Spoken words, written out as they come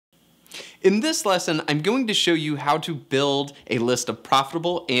In this lesson, I'm going to show you how to build a list of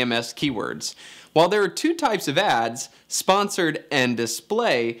profitable AMS keywords. While there are two types of ads, sponsored and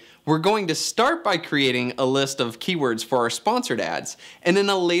display, we're going to start by creating a list of keywords for our sponsored ads. And in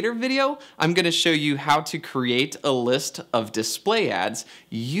a later video, I'm going to show you how to create a list of display ads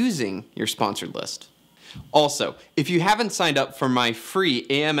using your sponsored list. Also, if you haven't signed up for my free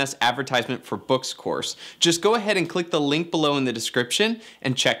AMS Advertisement for Books course, just go ahead and click the link below in the description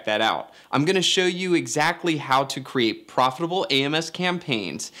and check that out. I'm going to show you exactly how to create profitable AMS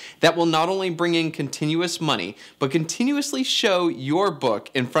campaigns that will not only bring in continuous money, but continuously show your book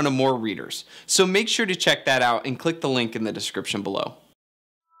in front of more readers. So make sure to check that out and click the link in the description below.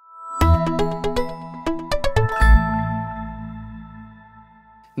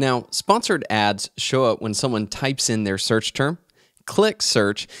 Now, sponsored ads show up when someone types in their search term, clicks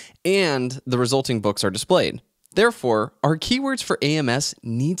search, and the resulting books are displayed. Therefore, our keywords for AMS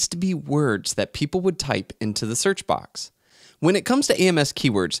needs to be words that people would type into the search box. When it comes to AMS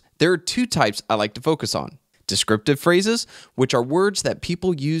keywords, there are two types I like to focus on. Descriptive phrases, which are words that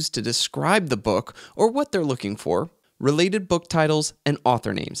people use to describe the book or what they're looking for. Related book titles and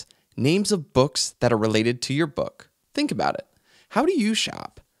author names, names of books that are related to your book. Think about it. How do you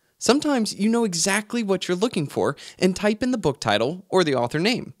shop? Sometimes you know exactly what you're looking for and type in the book title or the author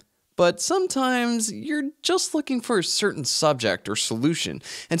name. But sometimes you're just looking for a certain subject or solution,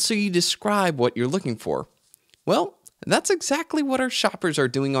 and so you describe what you're looking for. Well, that's exactly what our shoppers are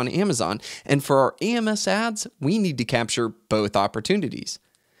doing on Amazon, and for our AMS ads, we need to capture both opportunities.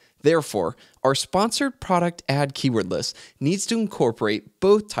 Therefore, our sponsored product ad keyword list needs to incorporate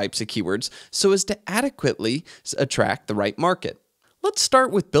both types of keywords so as to adequately attract the right market. Let's start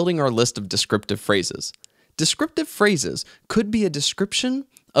with building our list of descriptive phrases. Descriptive phrases could be a description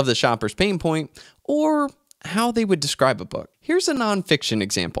of the shopper's pain point or how they would describe a book. Here's a nonfiction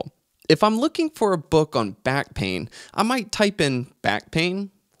example. If I'm looking for a book on back pain, I might type in back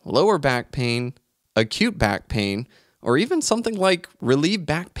pain, lower back pain, acute back pain, or even something like relieve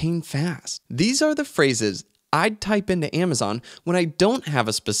back pain fast. These are the phrases I'd type into Amazon when I don't have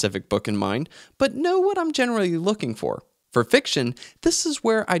a specific book in mind, but know what I'm generally looking for. For fiction, this is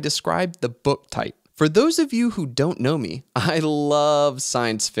where I describe the book type. For those of you who don't know me, I love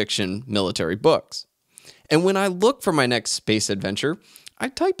science fiction military books. And when I look for my next space adventure, I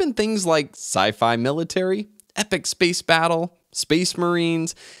type in things like sci-fi military, epic space battle, space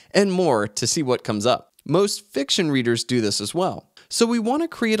marines, and more to see what comes up. Most fiction readers do this as well. So we want to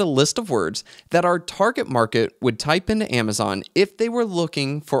create a list of words that our target market would type into Amazon if they were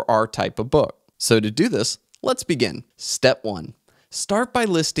looking for our type of book. So to do this, let's begin. Step 1. Start by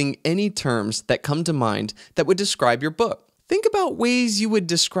listing any terms that come to mind that would describe your book. Think about ways you would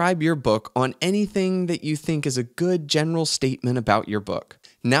describe your book on anything that you think is a good general statement about your book.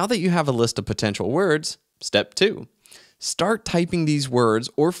 Now that you have a list of potential words, step 2. Start typing these words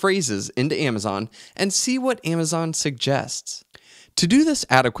or phrases into Amazon and see what Amazon suggests. To do this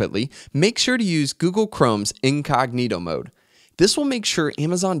adequately, make sure to use Google Chrome's incognito mode. This will make sure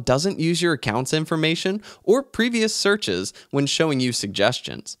Amazon doesn't use your account's information or previous searches when showing you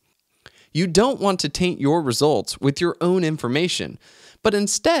suggestions. You don't want to taint your results with your own information, but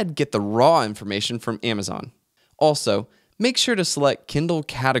instead get the raw information from Amazon. Also, make sure to select Kindle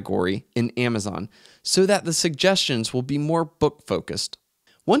category in Amazon so that the suggestions will be more book-focused.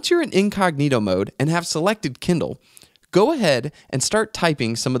 Once you're in incognito mode and have selected Kindle, go ahead and start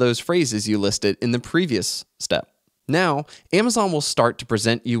typing some of those phrases you listed in the previous step. Now, Amazon will start to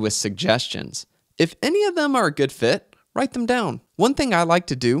present you with suggestions. If any of them are a good fit, write them down. One thing I like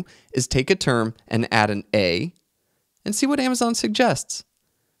to do is take a term and add an A and see what Amazon suggests.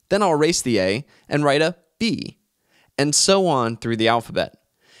 Then I'll erase the A and write a B, and so on through the alphabet.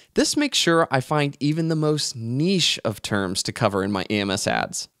 This makes sure I find even the most niche of terms to cover in my AMS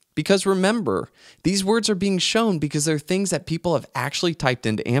ads. Because remember, these words are being shown because they're things that people have actually typed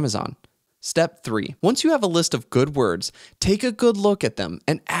into Amazon. Step 3. Once you have a list of good words, take a good look at them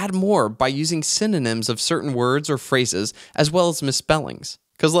and add more by using synonyms of certain words or phrases as well as misspellings.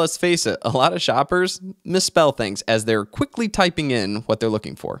 Because let's face it, a lot of shoppers misspell things as they're quickly typing in what they're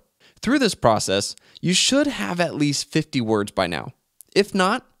looking for. Through this process, you should have at least 50 words by now. If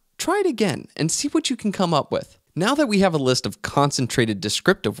not, try it again and see what you can come up with. Now that we have a list of concentrated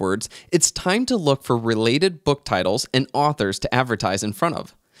descriptive words, it's time to look for related book titles and authors to advertise in front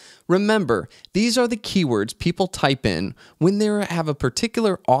of. Remember, these are the keywords people type in when they have a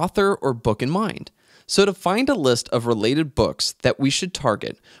particular author or book in mind. So to find a list of related books that we should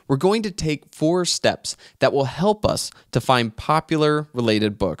target, we're going to take 4 steps that will help us to find popular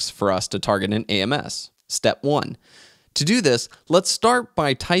related books for us to target in AMS. Step 1. To do this, let's start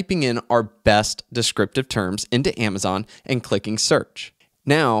by typing in our best descriptive terms into Amazon and clicking search.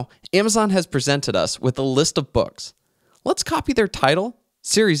 Now, Amazon has presented us with a list of books. Let's copy their title,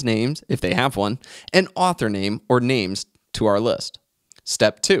 series names, if they have one, and author name or names to our list.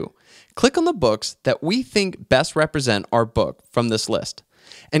 Step 2. Click on the books that we think best represent our book from this list,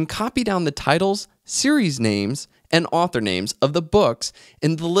 and copy down the titles, series names, and author names of the books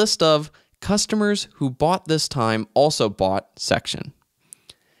in the list of customers who bought this time also bought section.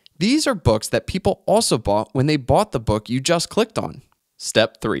 These are books that people also bought when they bought the book you just clicked on.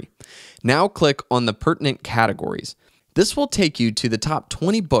 Step 3. Now click on the pertinent categories. This will take you to the top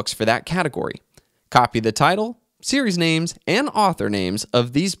 20 books for that category. Copy the title, series names, and author names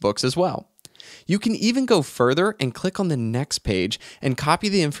of these books as well. You can even go further and click on the next page and copy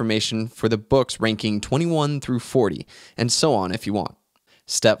the information for the books ranking 21 through 40, and so on if you want.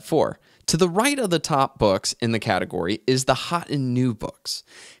 Step 4. To the right of the top books in the category is the hot and new books.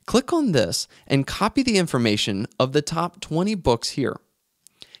 Click on this and copy the information of the top 20 books here.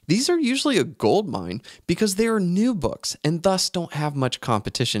 These are usually a gold mine because they are new books and thus don't have much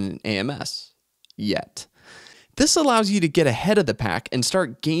competition in AMS yet. This allows you to get ahead of the pack and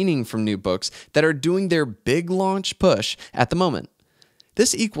start gaining from new books that are doing their big launch push at the moment.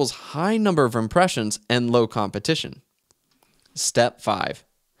 This equals high number of impressions and low competition. Step 5.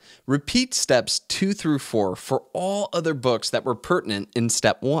 Repeat steps 2 through 4 for all other books that were pertinent in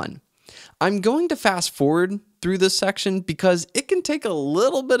step 1. I'm going to fast forward through this section because it can take a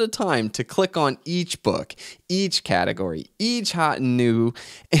little bit of time to click on each book, each category, each hot and new,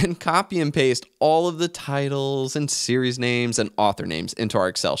 and copy and paste all of the titles and series names and author names into our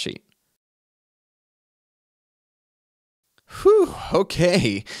Excel sheet. Whew,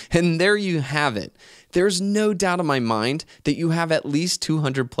 okay, and there you have it. There's no doubt in my mind that you have at least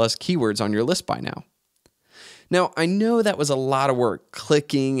 200 plus keywords on your list by now. Now, I know that was a lot of work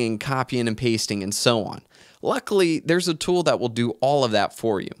clicking and copying and pasting and so on. Luckily, there's a tool that will do all of that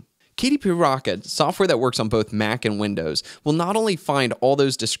for you. KDP Rocket, software that works on both Mac and Windows, will not only find all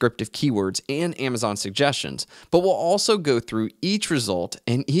those descriptive keywords and Amazon suggestions, but will also go through each result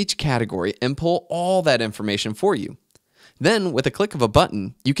and each category and pull all that information for you. Then, with a click of a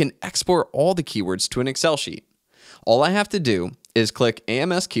button, you can export all the keywords to an Excel sheet. All I have to do is click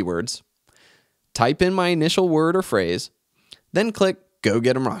AMS Keywords, type in my initial word or phrase, then click Go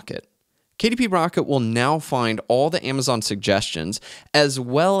Get 'em Rocket. KDP Rocket will now find all the Amazon suggestions as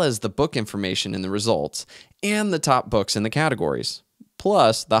well as the book information in the results and the top books in the categories,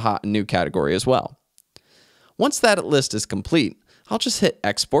 plus the hot and new category as well. Once that list is complete, I'll just hit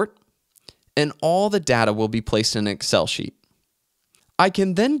Export, and all the data will be placed in an Excel sheet. I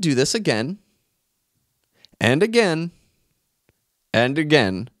can then do this again, and again, and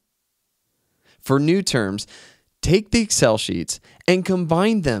again. For new terms, take the Excel sheets and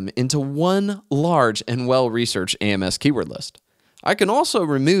combine them into one large and well-researched AMS keyword list. I can also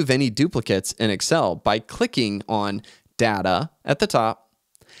remove any duplicates in Excel by clicking on Data at the top,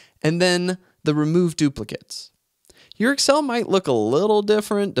 and then the Remove Duplicates. Your Excel might look a little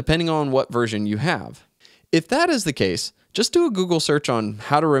different depending on what version you have. If that is the case, just do a Google search on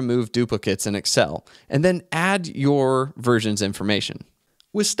how to remove duplicates in Excel and then add your version's information.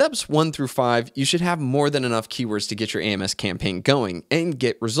 With steps 1 through 5, you should have more than enough keywords to get your AMS campaign going and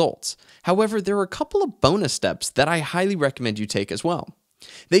get results. However, there are a couple of bonus steps that I highly recommend you take as well.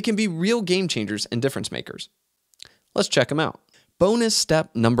 They can be real game changers and difference makers. Let's check them out. Bonus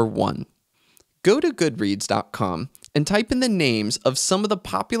step number 1. Go to Goodreads.com and type in the names of some of the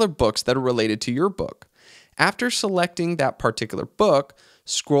popular books that are related to your book. After selecting that particular book,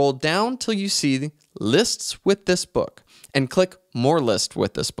 scroll down till you see Lists with this book and click More Lists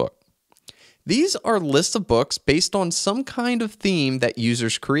with this book. These are lists of books based on some kind of theme that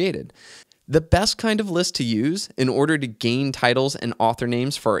users created. The best kind of list to use in order to gain titles and author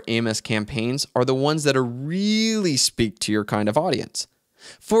names for our AMS campaigns are the ones that really speak to your kind of audience.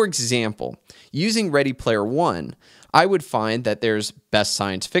 For example, using Ready Player One, I would find that there's best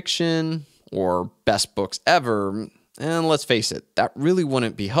science fiction or best books ever, and let's face it, that really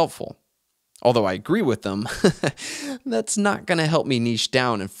wouldn't be helpful. Although I agree with them, that's not going to help me niche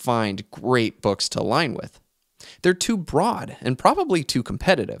down and find great books to align with. They're too broad and probably too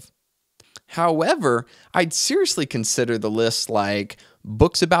competitive. However, I'd seriously consider the lists like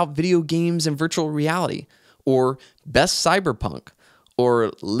books about video games and virtual reality, or best cyberpunk,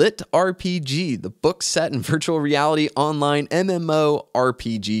 or Lit RPG, the book set in virtual reality online MMO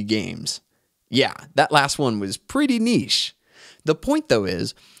RPG games. Yeah, that last one was pretty niche. The point though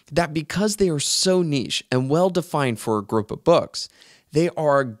is that because they are so niche and well defined for a group of books, They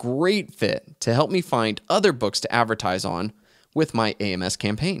are a great fit to help me find other books to advertise on with my AMS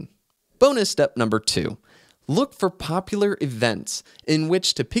campaign. Bonus step number 2, look for popular events in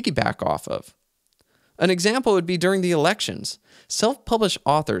which to piggyback off of. An example would be during the elections. Self-published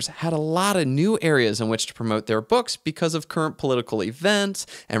authors had a lot of new areas in which to promote their books because of current political events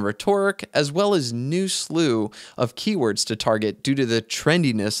and rhetoric, as well as new slew of keywords to target due to the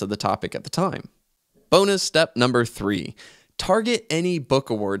trendiness of the topic at the time. Bonus step number 3, target any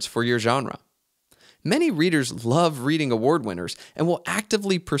book awards for your genre. Many readers love reading award winners and will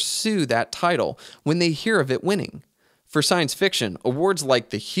actively pursue that title when they hear of it winning. For science fiction, awards like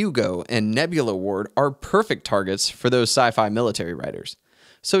the Hugo and Nebula Award are perfect targets for those sci-fi military writers.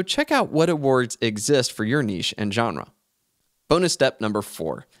 So check out what awards exist for your niche and genre. Bonus step number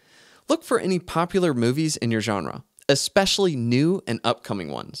 4, look for any popular movies in your genre, especially new and upcoming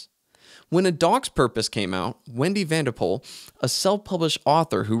ones. When A Dog's Purpose came out, Wendy Vanderpool, a self-published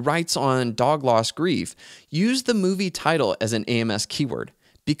author who writes on dog loss grief, used the movie title as an AMS keyword.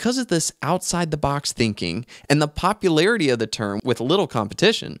 Because of this outside-the-box thinking and the popularity of the term with little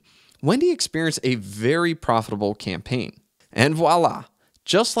competition, Wendy experienced a very profitable campaign. And voila!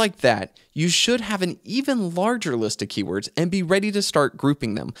 Just like that, you should have an even larger list of keywords and be ready to start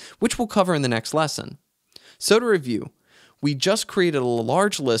grouping them, which we'll cover in the next lesson. So to review, we just created a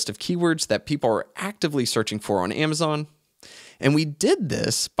large list of keywords that people are actively searching for on Amazon. And we did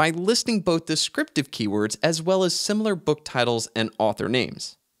this by listing both descriptive keywords as well as similar book titles and author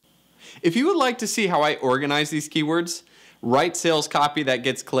names. If you would like to see how I organize these keywords, write sales copy that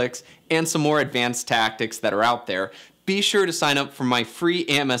gets clicks, and some more advanced tactics that are out there, be sure to sign up for my free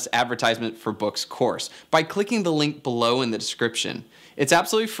AMS Advertisement for Books course by clicking the link below in the description. It's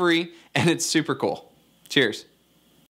absolutely free and it's super cool. Cheers.